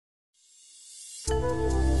All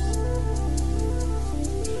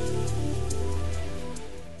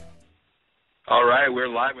right, we're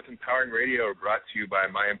live with Empowering Radio, brought to you by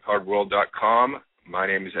myempoweredworld.com. My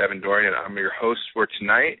name is Evan Dorian, and I'm your host for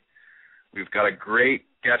tonight. We've got a great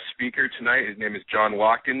guest speaker tonight. His name is John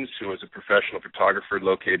Watkins, who is a professional photographer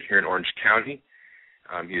located here in Orange County.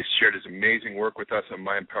 He has shared his amazing work with us on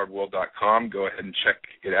myempoweredworld.com. Go ahead and check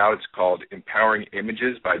it out. It's called Empowering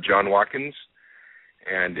Images by John Watkins,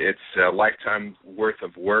 and it's a lifetime worth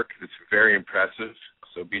of work. It's very impressive,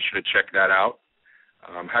 so be sure to check that out.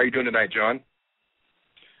 How are you doing tonight, John?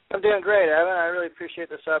 I'm doing great, Evan. I really appreciate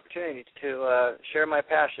this opportunity to share my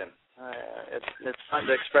passion. It's fun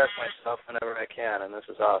to express myself whenever I can, and this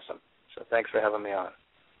is awesome. So thanks for having me on.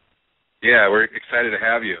 Yeah, we're excited to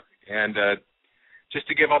have you. And just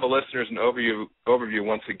to give all the listeners an overview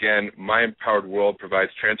once again, My Empowered World provides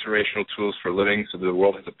transformational tools for living so that the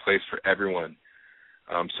world has a place for everyone.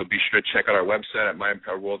 So be sure to check out our website at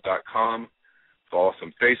myempoweredworld.com. Follow us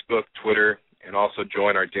on Facebook, Twitter, and also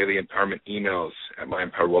join our daily empowerment emails at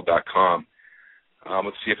myempoweredworld.com.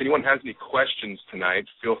 Let's see, if anyone has any questions tonight,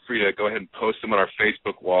 feel free to go ahead and post them on our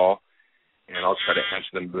Facebook wall, and I'll try to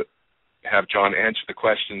answer them, but have John answer the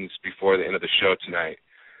questions before the end of the show tonight.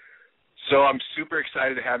 So I'm super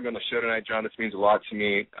excited to have you on the show tonight, John. This means a lot to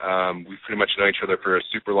me. We've pretty much known each other for a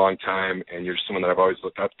super long time, and you're someone that I've always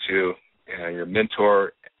looked up to, and you're a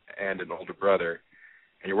mentor and an older brother,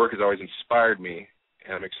 and your work has always inspired me.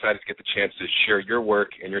 And I'm excited to get the chance to share your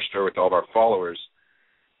work and your story with all of our followers.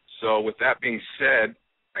 So with that being said,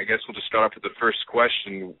 I guess we'll just start off with the first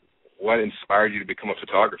question. What inspired you to become a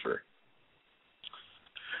photographer?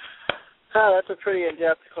 Oh, that's a pretty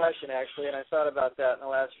in-depth question, actually, and I thought about that in the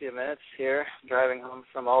last few minutes here, driving home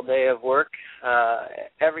from all day of work.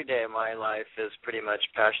 Every day of my life is pretty much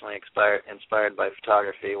passionately inspired by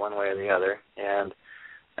photography one way or the other, and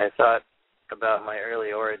I thought about my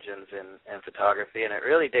early origins in photography, and it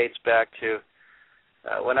really dates back to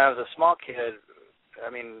when I was a small kid. I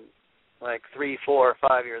mean, like 3, 4,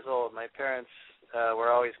 5 years old. My parents were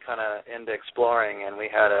always kind of into exploring, and we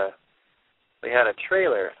had a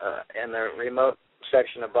trailer in the remote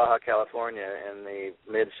section of Baja California in the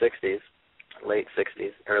mid-'60s, late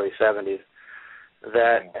 60s, early 70s,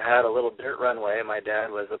 that had a little dirt runway. My dad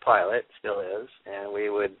was a pilot, still is, and we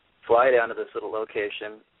would fly down to this little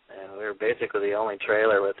location, and we were basically the only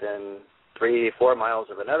trailer within 3-4 miles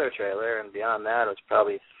of another trailer, and beyond that, it was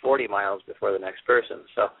probably 40 miles before the next person.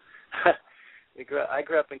 So I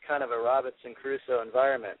grew up in kind of a Robinson Crusoe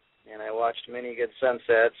environment, and I watched many good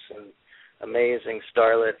sunsets and amazing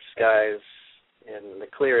starlit skies in the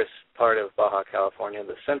clearest part of Baja California,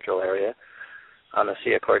 the central area, on the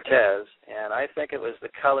Sea of Cortez. And I think it was the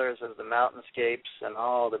colors of the mountainscapes and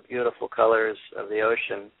all the beautiful colors of the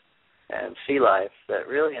ocean and sea life that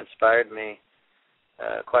really inspired me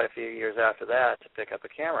quite a few years after that to pick up a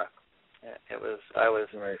camera. I was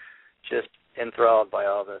just enthralled by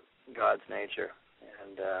all the God's nature,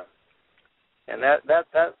 and that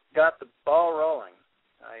got the ball rolling.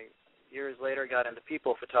 I years later got into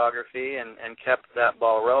people photography and kept that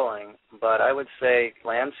ball rolling, but I would say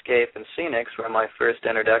landscape and scenics were my first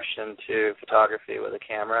introduction to photography with a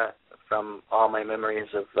camera from all my memories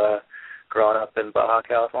of growing up in Baja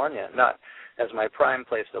California. Not as my prime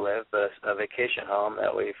place to live, but a vacation home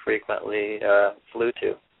that we frequently flew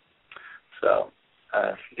to. So,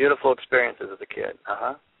 beautiful experiences as a kid.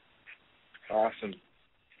 Awesome.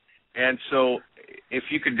 And so, if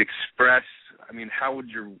you could express, I mean, how would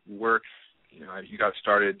your work, you got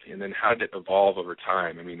started, and then how did it evolve over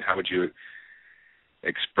time? I mean, how would you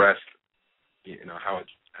express, how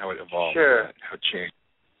it evolved? Sure. How it changed?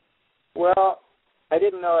 Well, I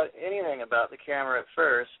didn't know anything about the camera at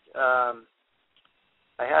first. I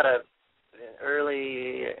had an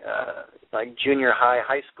early, like junior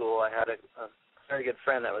high school, I had a very good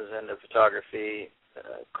friend that was into photography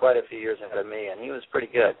quite a few years ahead of me, and he was pretty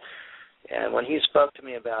good. And when he spoke to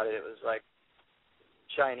me about it, it was like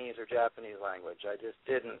Chinese or Japanese language. I just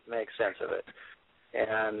didn't make sense of it.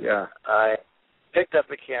 And I picked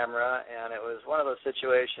up a camera, and it was one of those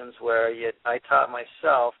situations where I taught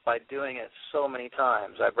myself by doing it so many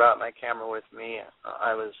times. I brought my camera with me.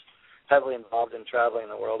 I was heavily involved in traveling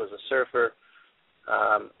the world as a surfer,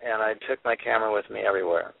 and I took my camera with me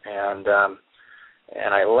everywhere. And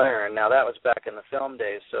I learned. Now, that was back in the film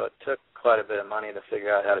days, so it took quite a bit of money to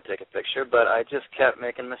figure out how to take a picture, but I just kept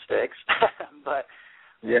making mistakes. But,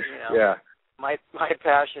 my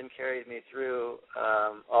passion carried me through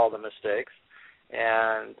all the mistakes,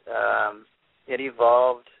 and it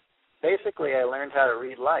evolved. Basically, I learned how to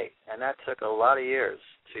read light, and that took a lot of years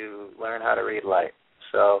to learn how to read light.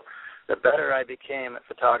 So the better I became at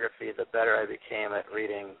photography, the better I became at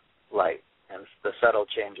reading light and the subtle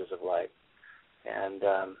changes of light. And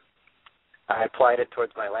I applied it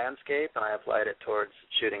towards my landscape, and I applied it towards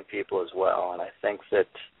shooting people as well. And I think that,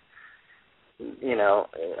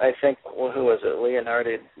 who was it?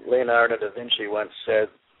 Leonardo da Vinci once said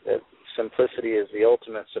that simplicity is the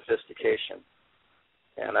ultimate sophistication.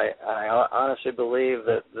 And I honestly believe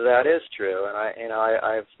that is true. And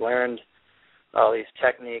I've learned all these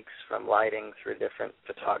techniques from lighting through different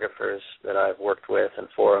photographers that I've worked with and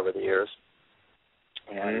for over the years.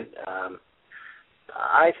 And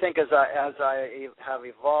I think as I have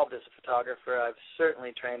evolved as a photographer, I've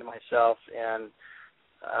certainly trained myself and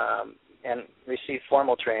received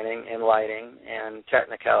formal training in lighting and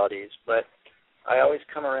technicalities, but I always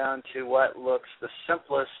come around to what looks the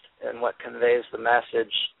simplest and what conveys the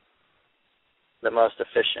message the most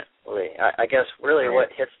efficiently. I guess really what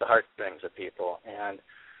hits the heartstrings of people, and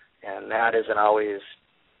that isn't always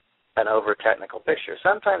an over-technical picture.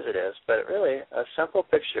 Sometimes it is, but really a simple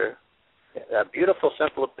picture, a beautiful,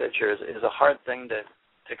 simple picture is a hard thing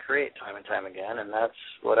to create time and time again, and that's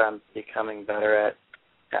what I'm becoming better at.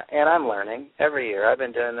 And I'm learning every year. I've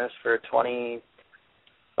been doing this for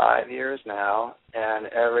 25 years now, and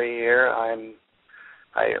every year I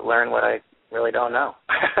learn what I really don't know.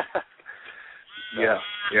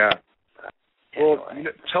 Yeah. Well,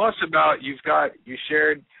 tell us about, you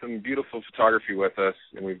shared some beautiful photography with us,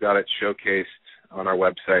 and we've got it showcased on our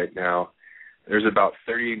website now. There's about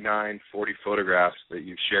 39, 40 photographs that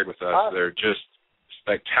you've shared with us. Awesome. They're just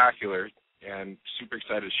spectacular, and super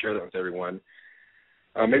excited to share that with everyone.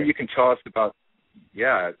 Maybe you can tell us about,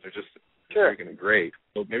 they're just freaking great.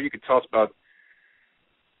 So maybe you could tell us about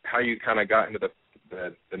how you kind of got into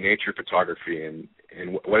the nature photography and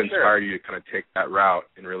what inspired you to kind of take that route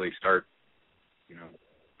and really start,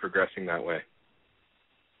 progressing that way.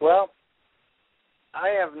 Well, I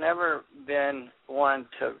have never been one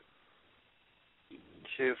to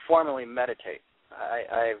formally meditate.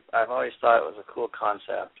 I've always thought it was a cool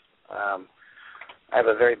concept. I have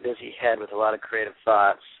a very busy head with a lot of creative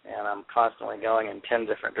thoughts, and I'm constantly going in 10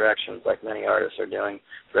 different directions like many artists are doing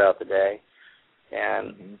throughout the day.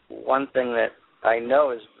 And one thing that I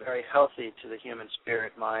know is very healthy to the human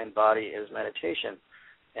spirit, mind, body is meditation.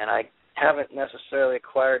 And I haven't necessarily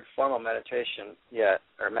acquired formal meditation yet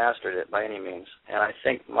or mastered it by any means. And I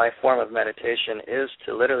think my form of meditation is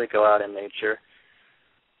to literally go out in nature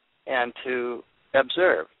and to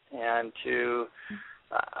observe and to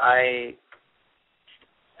I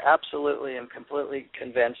absolutely am completely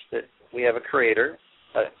convinced that we have a creator,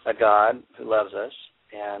 a God who loves us,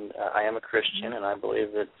 and I am a Christian, and I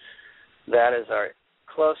believe that is our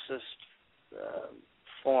closest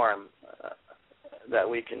form that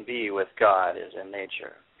we can be with God is in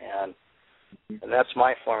nature, and that's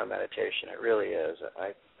my form of meditation. It really is.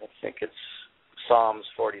 I think it's Psalms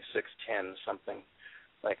 46:10, something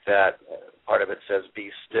like that. Part of it says,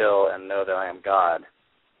 "Be still and know that I am God,"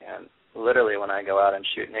 and literally when I go out and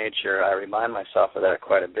shoot nature, I remind myself of that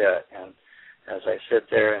quite a bit, and as I sit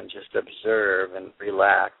there and just observe and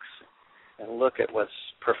relax and look at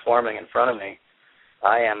what's performing in front of me,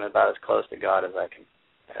 I am about as close to God as I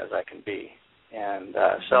can be. And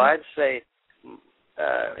so I'd say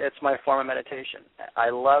it's my form of meditation. I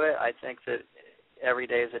love it. I think that every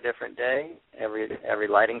day is a different day. Every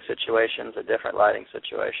lighting situation is a different lighting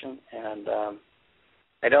situation. And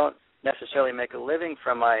I don't necessarily make a living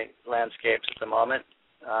from my landscapes at the moment,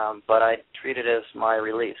 but I treat it as my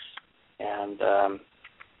release. And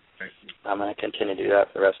I'm going to continue to do that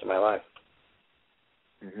for the rest of my life.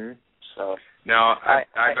 So now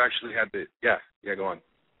I've actually had the go on.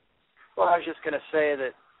 Well, I was just going to say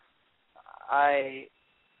that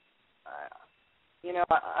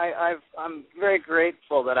I'm very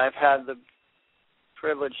grateful that I've had the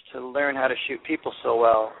privilege to learn how to shoot people so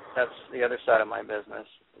well. That's the other side of my business: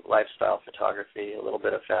 lifestyle photography, a little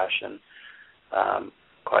bit of fashion,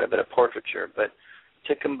 quite a bit of portraiture, but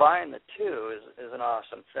to combine the two is an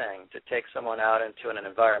awesome thing, to take someone out into an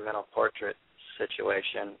environmental portrait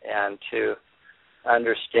situation and to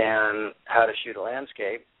understand how to shoot a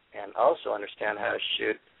landscape and also understand how to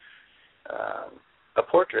shoot a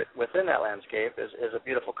portrait within that landscape is a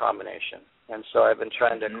beautiful combination. And so I've been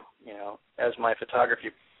trying to, as my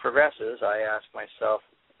photography progresses, I ask myself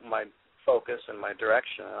my focus and my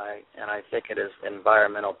direction, and I think it is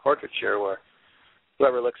environmental portraiture where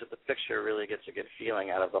whoever looks at the picture really gets a good feeling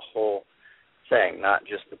out of the whole thing, not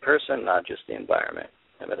just the person, not just the environment,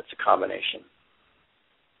 but it's a combination.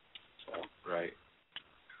 So, right.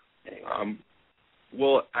 Anyway.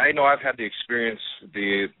 Well, I know I've had the experience,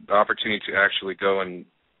 the opportunity to actually go and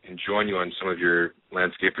join you on some of your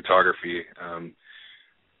landscape photography. I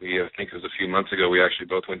think it was a few months ago, we actually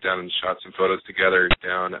both went down and shot some photos together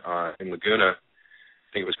down in Laguna. I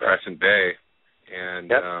think it was Crescent Bay. And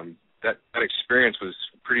that experience was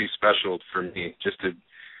pretty special for me. Just to,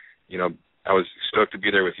 I was stoked to be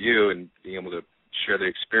there with you and being able to share the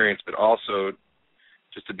experience, but also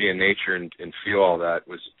just to be in nature and feel all that.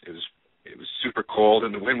 It was super cold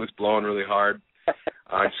and the wind was blowing really hard.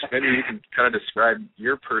 Maybe you can kind of describe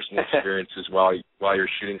your personal experiences while you're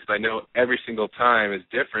shooting, because I know every single time is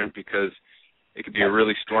different, because it could be a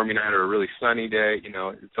really stormy night or a really sunny day.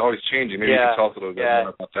 It's always changing. Maybe you can tell us a little bit more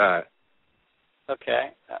about that. Okay.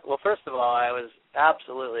 Well, first of all, I was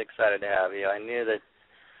absolutely excited to have you. I knew that,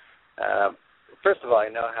 first of all, I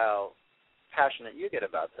know how passionate you get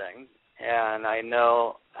about things, and I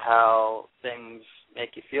know how things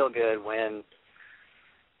make you feel good when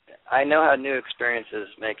I know how new experiences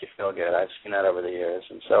make you feel good. I've seen that over the years.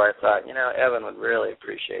 And so I thought, Evan would really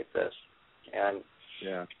appreciate this. And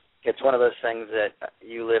it's one of those things that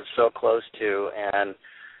you live so close to, and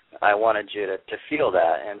I wanted you to feel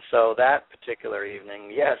that. And so that particular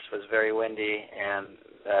evening, yes, was very windy and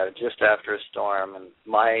just after a storm. And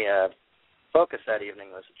my focus that evening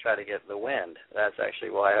was to try to get the wind. That's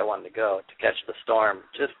actually why I wanted to go, to catch the storm,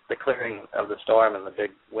 just the clearing of the storm and the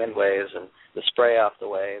big wind waves and the spray off the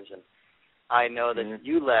waves. And I know that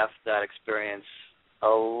you left that experience a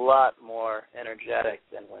lot more energetic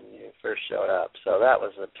than when you first showed up. So that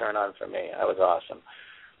was a turn on for me. That was awesome.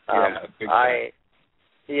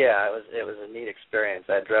 It was a neat experience.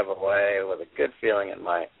 I drove away with a good feeling in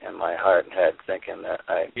my heart and head, thinking that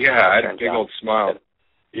I had a big old smile.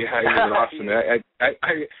 Yeah, it was awesome.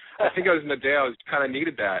 I think I was in the day I kind of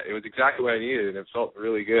needed that. It was exactly what I needed, and it felt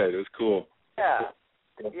really good. It was cool. Yeah.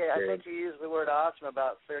 Yeah, I think you used the word awesome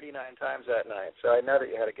about 39 times that night, so I know that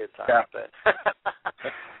you had a good time. Yeah.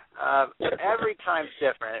 But every time's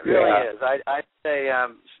different. It really is. I'd say,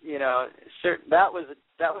 that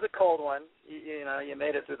was a cold one. You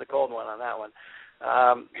made it through the cold one on that one.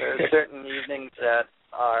 There are certain evenings that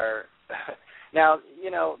are now,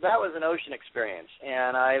 that was an ocean experience,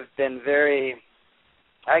 and I've been very,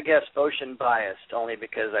 I guess, ocean biased, only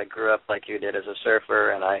because I grew up like you did as a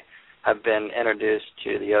surfer, and I have been introduced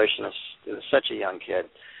to the ocean as such a young kid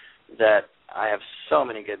that I have so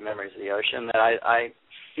many good memories of the ocean that I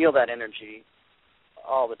feel that energy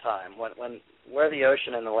all the time. Where the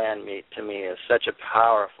ocean and the land meet, to me, is such a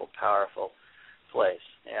powerful, powerful place,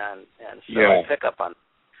 and so I pick up on.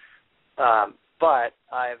 But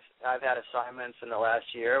I've had assignments in the last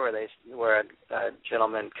year where a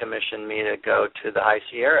gentleman commissioned me to go to the High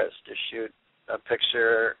Sierras to shoot a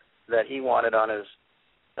picture that he wanted on his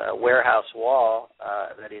warehouse wall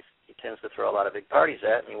that he tends to throw a lot of big parties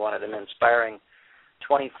at, and he wanted an inspiring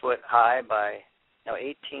 20-foot high by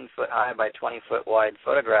 18-foot high by 20-foot wide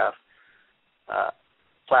photograph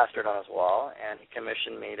plastered on his wall, and he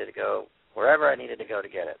commissioned me to go wherever I needed to go to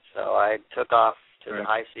get it. So I took off to the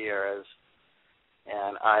High Sierras,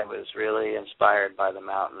 and I was really inspired by the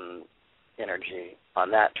mountain energy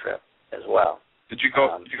on that trip as well. Did you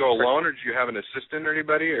go alone, or did you have an assistant or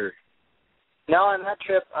anybody, or? No, on that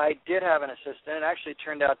trip I did have an assistant. It actually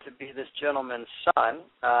turned out to be this gentleman's son,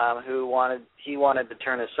 who wanted to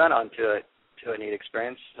turn his son on to a neat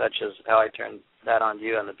experience, such as how I turned that on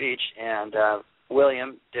you on the beach. And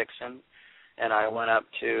William Dixon and I went up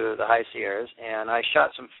to the High Sierras, and I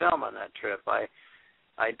shot some film on that trip.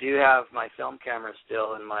 I do have my film camera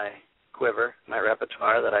still in my quiver, my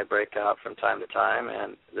repertoire that I break out from time to time,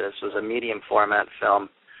 and this was a medium format film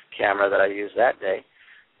camera that I used that day.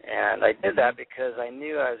 And I did that because I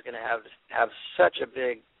knew I was going to have such a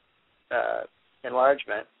big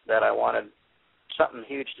enlargement that I wanted something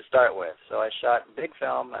huge to start with. So I shot big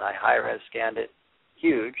film, and I high-res scanned it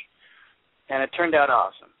huge, and it turned out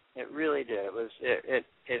awesome. It really did.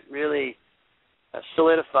 It really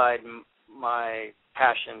solidified my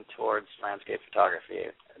passion towards landscape photography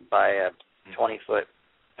by a 20-foot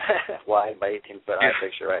wide by 18-foot high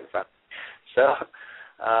picture right in front. So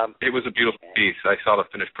it was a beautiful piece. I saw the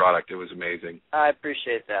finished product. It was amazing. I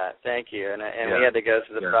appreciate that. Thank you. And we had to go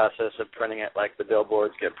through the process of printing it like the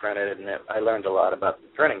billboards get printed, and I learned a lot about the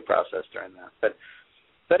printing process during that.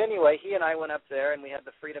 But anyway, he and I went up there, and we had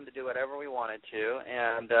the freedom to do whatever we wanted to,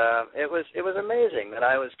 and it was amazing that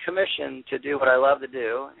I was commissioned to do what I love to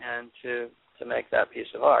do and to make that piece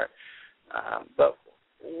of art. But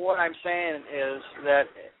what I'm saying is that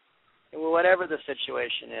whatever the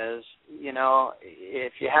situation is,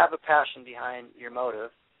 if you have a passion behind your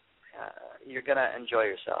motive, you're going to enjoy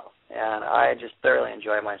yourself. And I just thoroughly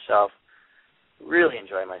enjoy myself, really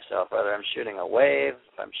enjoy myself, whether I'm shooting a wave,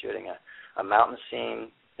 if I'm shooting a mountain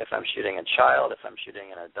scene, if I'm shooting a child, if I'm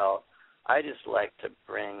shooting an adult. I just like to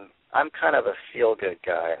I'm kind of a feel-good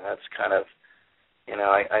guy. That's kind of,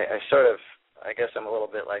 I guess I'm a little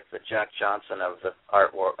bit like the Jack Johnson of the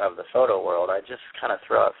of the photo world. I just kind of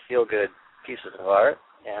throw out feel-good pieces of art,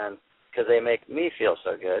 and because they make me feel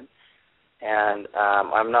so good. And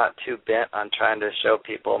I'm not too bent on trying to show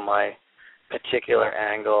people my particular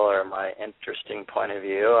angle or my interesting point of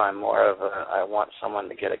view. I'm more of I want someone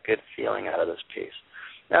to get a good feeling out of this piece.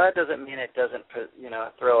 Now, that doesn't mean it doesn't,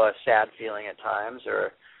 throw a sad feeling at times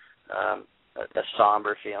or a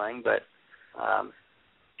somber feeling, but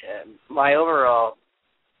my overall,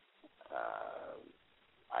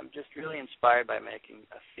 I'm just really inspired by making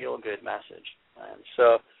a feel-good message. And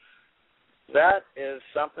so that is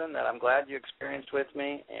something that I'm glad you experienced with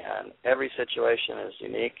me, and every situation is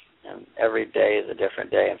unique, and every day is a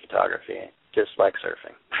different day in photography, just like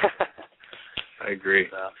surfing. I agree.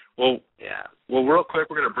 So, well, yeah. Well, real quick,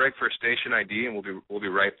 we're going to break for a station ID, and we'll be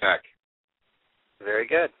right back. Very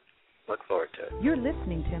good. Look forward to it. You're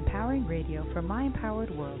listening to Empowering Radio for My Empowered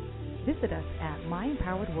World. Visit us at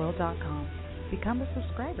myempoweredworld.com. Become a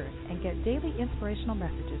subscriber and get daily inspirational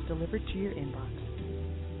messages delivered to your inbox.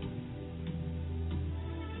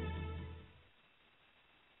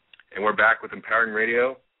 And we're back with Empowering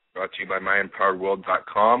Radio, brought to you by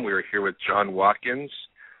myempoweredworld.com. We are here with John Watkins,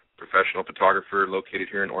 professional photographer located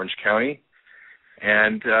here in Orange County.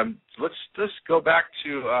 And let's just go back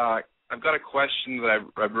to, I've got a question that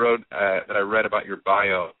I read about your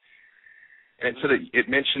bio. And so that it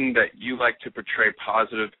mentioned that you like to portray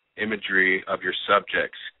positive imagery of your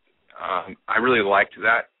subjects. I really liked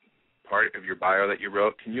that part of your bio that you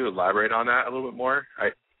wrote. Can you elaborate on that a little bit more?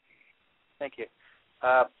 Thank you.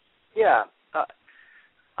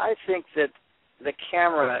 I think that the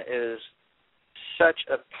camera is such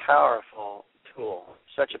a powerful tool,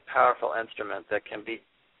 such a powerful instrument that can be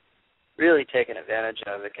really taken advantage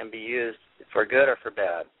of. It can be used for good or for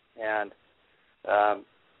bad. And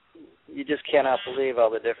you just cannot believe all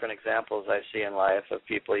the different examples I see in life of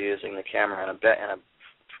people using the camera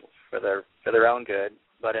for their own good,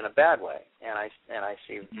 but in a bad way. And I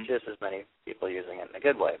see just as many people using it in a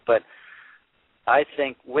good way. But I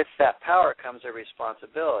think with that power comes a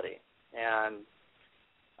responsibility. And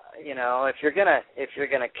if you're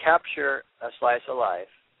gonna capture a slice of life,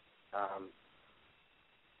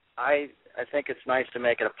 I think it's nice to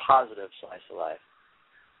make it a positive slice of life.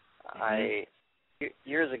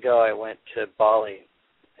 Years ago, I went to Bali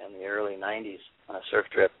in the early 90s on a surf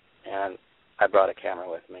trip, and I brought a camera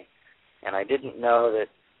with me. And I didn't know that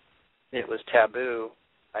it was taboo.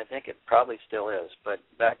 I think it probably still is, but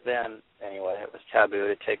back then, anyway, it was taboo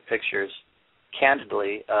to take pictures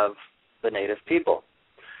candidly of the native people.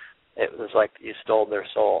 It was like you stole their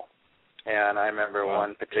soul. And I remember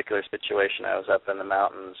one particular situation. I was up in the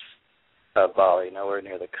mountains of Bali, nowhere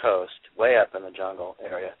near the coast, way up in the jungle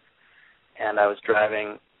area. And I was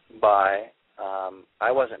driving by.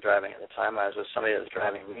 I wasn't driving at the time. I was with somebody that was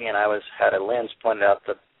driving me, and I had a lens pointed out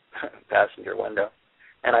the passenger window.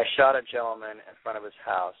 And I shot a gentleman in front of his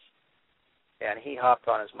house, and he hopped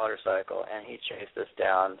on his motorcycle, and he chased us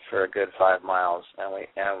down for a good 5 miles. And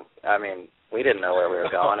we didn't know where we were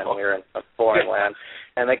going, and we were in a foreign land.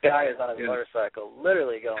 And the guy is on his motorcycle,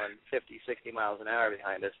 literally going 50, 60 miles an hour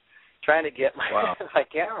behind us, trying to get my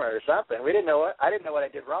camera or something. I didn't know what I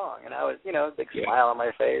did wrong, and I was, big smile on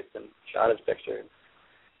my face and shot his picture.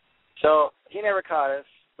 So he never caught us,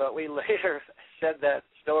 but we later said that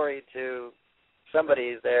story to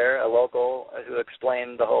somebody there, a local, who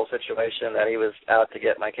explained the whole situation, that he was out to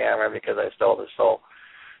get my camera because I stole his soul.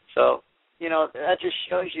 So, that just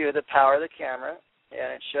shows you the power of the camera,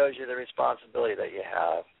 and it shows you the responsibility that you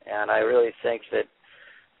have. And I really think that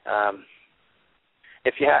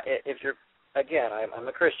if you're, again, I'm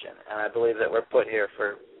a Christian, and I believe that we're put here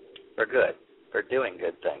for good, for doing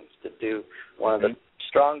good things, to do. One of the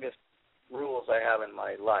strongest rules I have in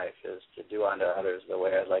my life is to do unto others the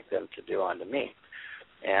way I'd like them to do unto me.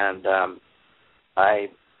 And I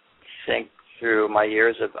think through my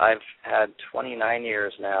years I've had 29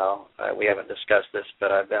 years now. We haven't discussed this,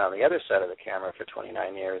 but I've been on the other side of the camera for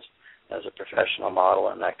 29 years as a professional model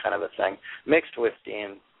and that kind of a thing, mixed with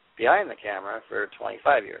being behind the camera for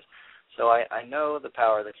 25 years. So I know the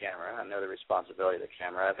power of the camera. I know the responsibility of the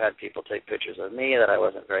camera. I've had people take pictures of me that I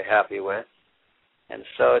wasn't very happy with. And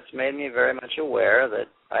so it's made me very much aware that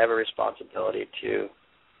I have a responsibility to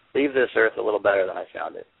leave this earth a little better than I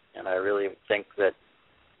found it. And I really think that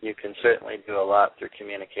you can certainly do a lot through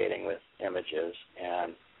communicating with images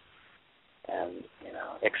and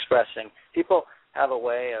expressing. People have a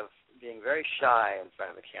way of being very shy in front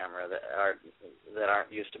of the camera that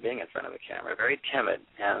aren't used to being in front of a camera, very timid,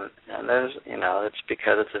 and there's it's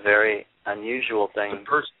because it's a very unusual thing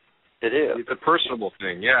to do. It's a personable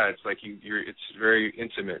thing, yeah. It's like it's a very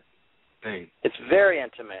intimate thing. It's very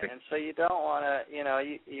intimate, and so you don't want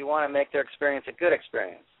to you want to make their experience a good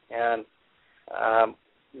experience. And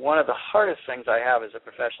one of the hardest things I have as a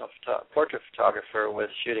professional portrait photographer with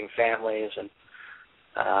shooting families and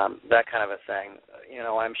that kind of a thing.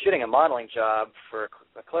 I'm shooting a modeling job for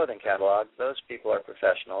a clothing catalog. Those people are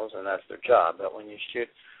professionals, and that's their job. But when you shoot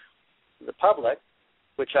the public,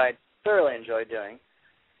 which I thoroughly enjoy doing,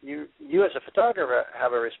 you as a photographer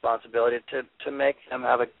have a responsibility to make them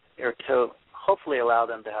or to hopefully allow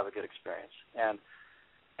them to have a good experience. And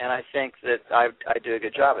I think that I do a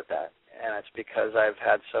good job at that. And it's because I've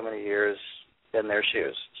had so many years in their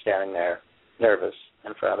shoes, standing there, nervous,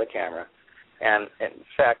 in front of the camera. And, in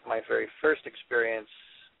fact, my very first experience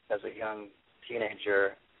as a young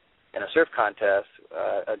teenager in a surf contest,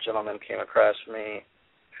 a gentleman came across me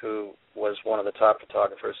who was one of the top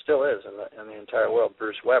photographers, still is in the entire world,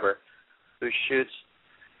 Bruce Weber, who shoots,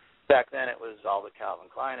 back then it was all the Calvin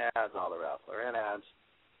Klein ads, all the Ralph Lauren ads.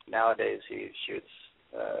 Nowadays he shoots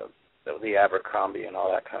the Abercrombie and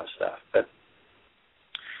all that kind of stuff. But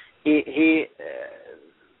he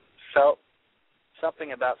felt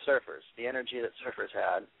something about surfers, the energy that surfers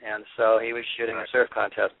had, and so he was shooting a surf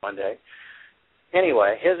contest one day.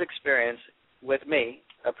 Anyway, his experience with me,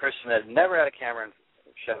 a person that had never had a camera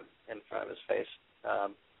shoved in front of his face,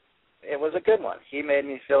 it was a good one. He made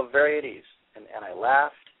me feel very at ease, and I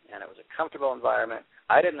laughed, and it was a comfortable environment.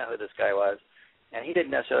 I didn't know who this guy was, and he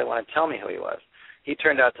didn't necessarily want to tell me who he was. He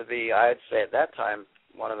turned out to be, I'd say at that time,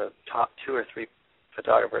 one of the top 2 or 3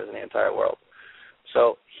 photographers in the entire world.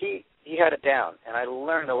 So he had it down, and I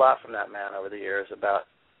learned a lot from that man over the years about,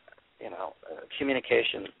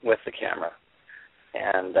 communication with the camera.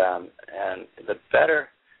 And the better,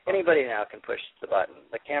 anybody now can push the button.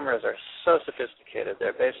 The cameras are so sophisticated.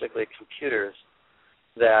 They're basically computers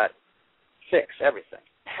that fix everything.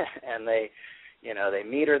 And they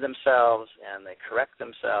meter themselves and they correct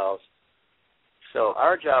themselves. So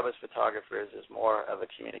our job as photographers is more of a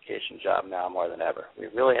communication job now more than ever. We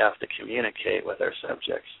really have to communicate with our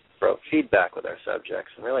subjects, throw feedback with our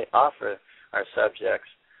subjects, and really offer our subjects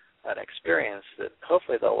an experience that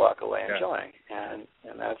hopefully they'll walk away enjoying. And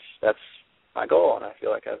that's my goal, and I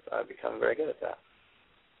feel like I've become very good at that.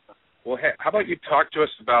 Well, hey, how about you talk to us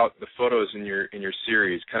about the photos in your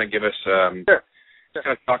series? Kind of give us Sure.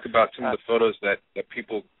 Kind of talk about some of the photos that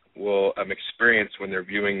people will experience when they're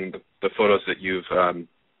viewing the photos that you've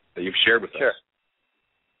shared with us.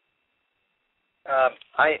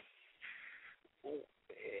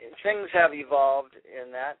 Things have evolved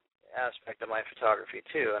in that aspect of my photography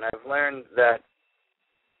too, and I've learned that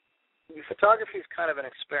photography is kind of an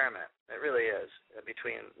experiment. It really is,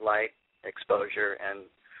 between light, exposure, and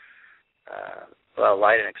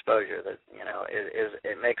light and exposure. That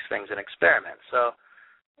it makes things an experiment. So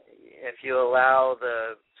if you allow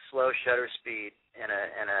the slow shutter speed in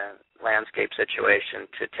a landscape situation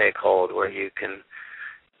to take hold, where you can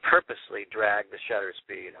purposely drag the shutter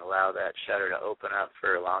speed and allow that shutter to open up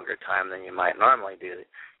for a longer time than you might normally do,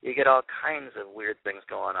 you get all kinds of weird things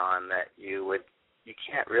going on that you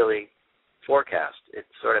can't really forecast. It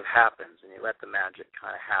sort of happens, and you let the magic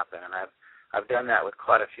kind of happen. And I've done that with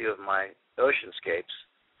quite a few of my oceanscapes,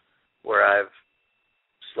 where I've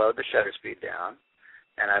slowed the shutter speed down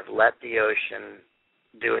and I've let the ocean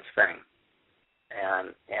do its thing,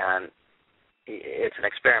 and it's an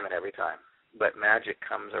experiment every time, but magic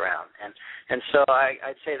comes around, and so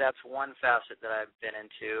I'd say that's one facet that I've been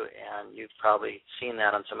into, and you've probably seen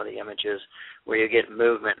that on some of the images where you get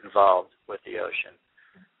movement involved with the ocean,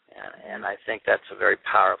 and I think that's a very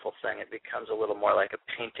powerful thing. It becomes a little more like a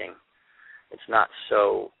painting. It's not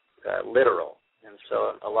so literal, and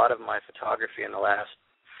so a lot of my photography in the last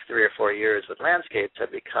 3 or 4 years with landscapes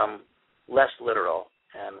have become less literal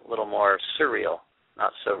and a little more surreal,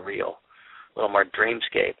 not so real, a little more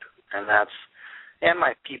dreamscape, and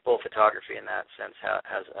my people photography in that sense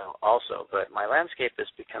has also. But my landscape has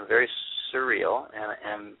become very surreal,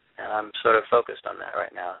 and I'm sort of focused on that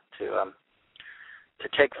right now to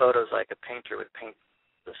take photos like a painter would paint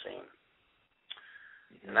the scene,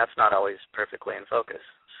 and that's not always perfectly in focus.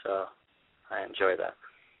 So I enjoy that.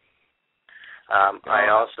 I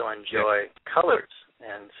also enjoy colors,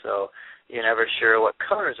 and so you're never sure what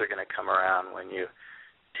colors are going to come around when you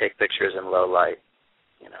take pictures in low light.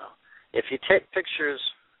 If you take pictures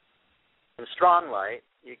in strong light,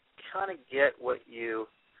 you kind of get what you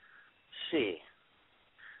see,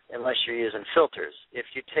 unless you're using filters. If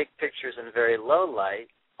you take pictures in very low light,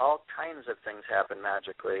 all kinds of things happen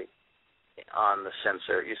magically on the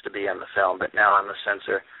sensor. It used to be on the film, but now on the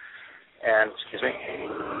sensor. And, excuse me.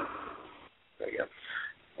 There you go.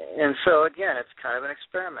 And so, again, it's kind of an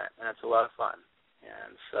experiment, and it's a lot of fun.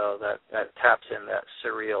 And so that taps in that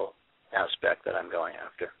surreal aspect that I'm going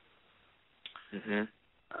after. Mm-hmm.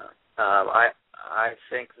 I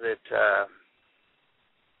think that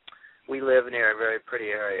we live near a very pretty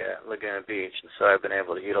area, Laguna Beach, and so I've been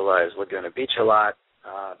able to utilize Laguna Beach a lot.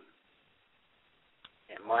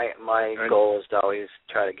 And my goal is to always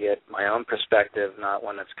try to get my own perspective, not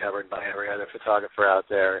one that's covered by every other photographer out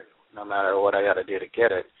there, no matter what I got to do to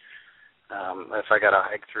get it. If I got to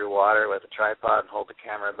hike through water with a tripod and hold the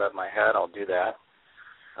camera above my head, I'll do that.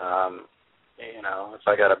 If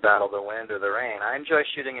I got to battle the wind or the rain. I enjoy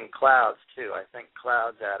shooting in clouds, too. I think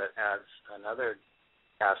clouds adds another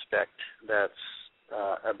aspect that's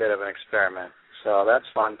a bit of an experiment. So that's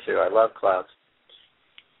fun, too. I love clouds.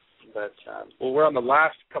 But well, we're on the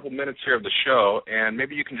last couple minutes here of the show, and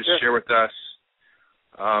maybe you can just share with us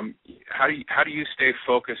how do you stay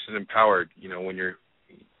focused and empowered, when you're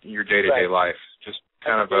in your day-to-day life? Just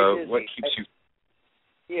kind of what keeps you...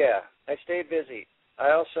 Yeah, I stay busy.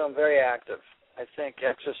 I also am very active. I think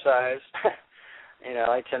exercise,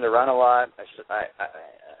 I tend to run a lot.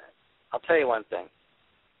 I'll tell you one thing.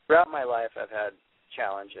 Throughout my life, I've had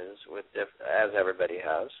challenges, as everybody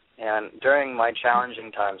has. And during my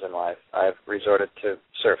challenging times in life, I've resorted to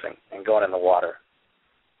surfing and going in the water.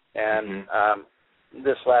 And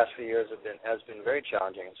this last few years has been very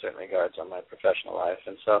challenging in certain regards on my professional life.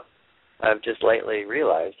 And so I've just lately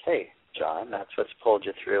realized, hey, John, that's what's pulled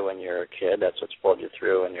you through when you're a kid. That's what's pulled you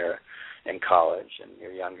through when you're in college and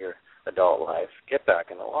your younger adult life. Get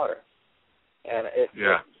back in the water. And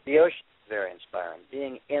the ocean is very inspiring.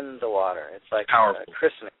 Being in the water, it's like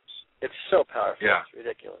christening. It's so powerful. Yeah. It's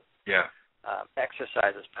ridiculous. Yeah.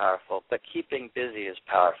 Exercise is powerful, but keeping busy is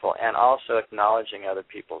powerful, and also acknowledging other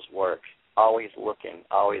people's work, always looking,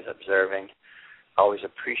 always observing, always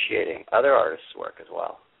appreciating other artists' work as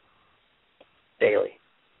well, daily.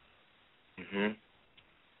 Mm-hmm.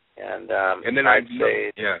 And then I'd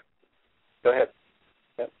say... Yeah. Go ahead.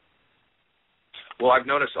 Yep. Well, I've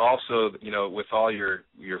noticed also, with all your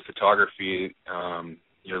photography,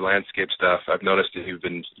 your landscape stuff, I've noticed that you've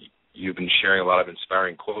been sharing a lot of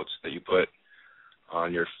inspiring quotes that you put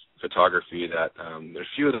on your photography. That there's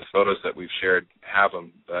a few of the photos that we've shared have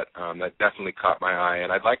them, but that definitely caught my eye,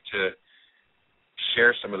 and I'd like to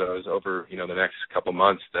share some of those over the next couple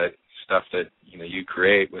months. That stuff that you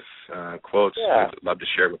create with quotes, I'd love to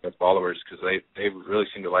share with my followers because they really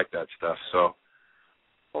seem to like that stuff. So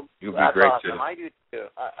it would be great awesome. I do too.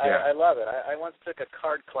 I love it. I once took a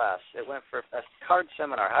card class. It went for a card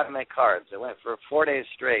seminar, how to make cards. It went for 4 days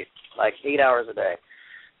straight, like 8 hours a day,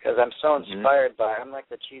 because I'm so inspired by. I'm like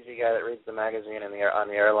the cheesy guy that reads the magazine on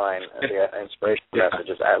the airline, the inspiration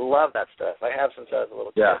messages. I love that stuff. I have since I was a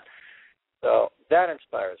little kid. So that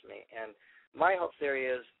inspires me. And my whole theory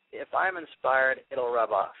is, if I'm inspired, it'll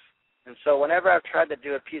rub off. And so whenever I've tried to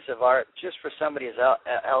do a piece of art just for somebody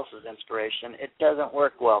else's inspiration, it doesn't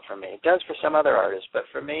work well for me. It does for some other artists, but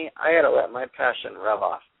for me, I got to let my passion rub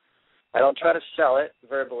off. I don't try to sell it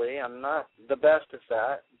verbally. I'm not the best at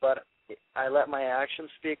that, but I let my actions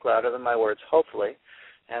speak louder than my words, hopefully.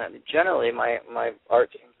 And generally, my art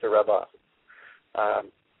seems to rub off.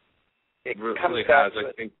 It really has,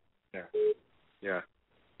 I think. Yeah.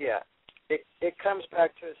 It comes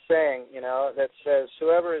back to a saying, that says,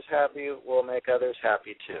 whoever is happy will make others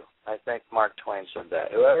happy too. I think Mark Twain said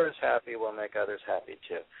that. Whoever is happy will make others happy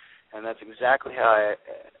too. And that's exactly how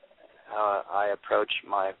I approach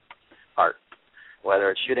my art,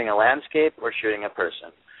 whether it's shooting a landscape or shooting a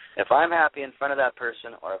person. If I'm happy in front of that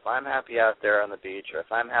person, or if I'm happy out there on the beach, or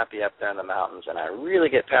if I'm happy up there in the mountains and I really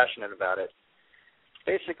get passionate about it,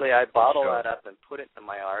 basically I bottle that up and put it into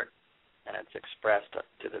my art, and it's expressed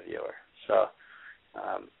to the viewer. So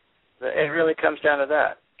it really comes down to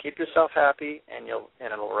that. Keep yourself happy, and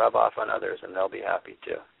it'll rub off on others, and they'll be happy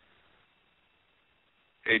too.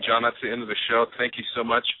 Hey, John, that's the end of the show. Thank you so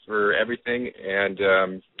much for everything,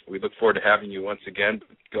 and we look forward to having you once again.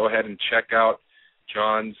 Go ahead and check out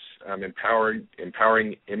John's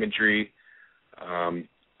empowering imagery on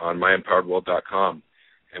myempoweredworld.com.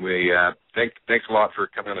 And we thanks a lot for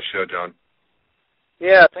coming on the show, John.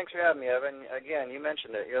 Yeah, thanks for having me, Evan. Again, you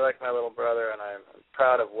mentioned it. You're like my little brother, and I'm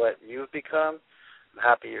proud of what you've become. I'm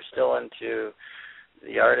happy you're still into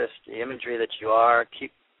the artist, the imagery that you are.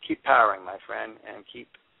 Keep powering, my friend, and keep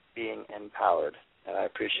being empowered. And I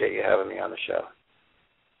appreciate you having me on the show.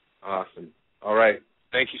 Awesome. All right.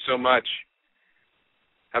 Thank you so much.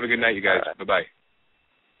 Have a good night, you guys. Right. Bye-bye.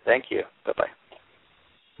 Thank you.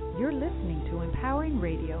 Bye-bye. You're listening to Empowering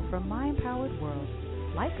Radio from My Empowered World.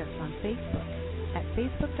 Like us on Facebook at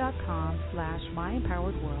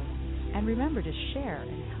facebook.com/MyEmpoweredWorld. And remember to share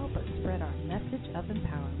and help us spread our message of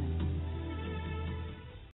empowerment.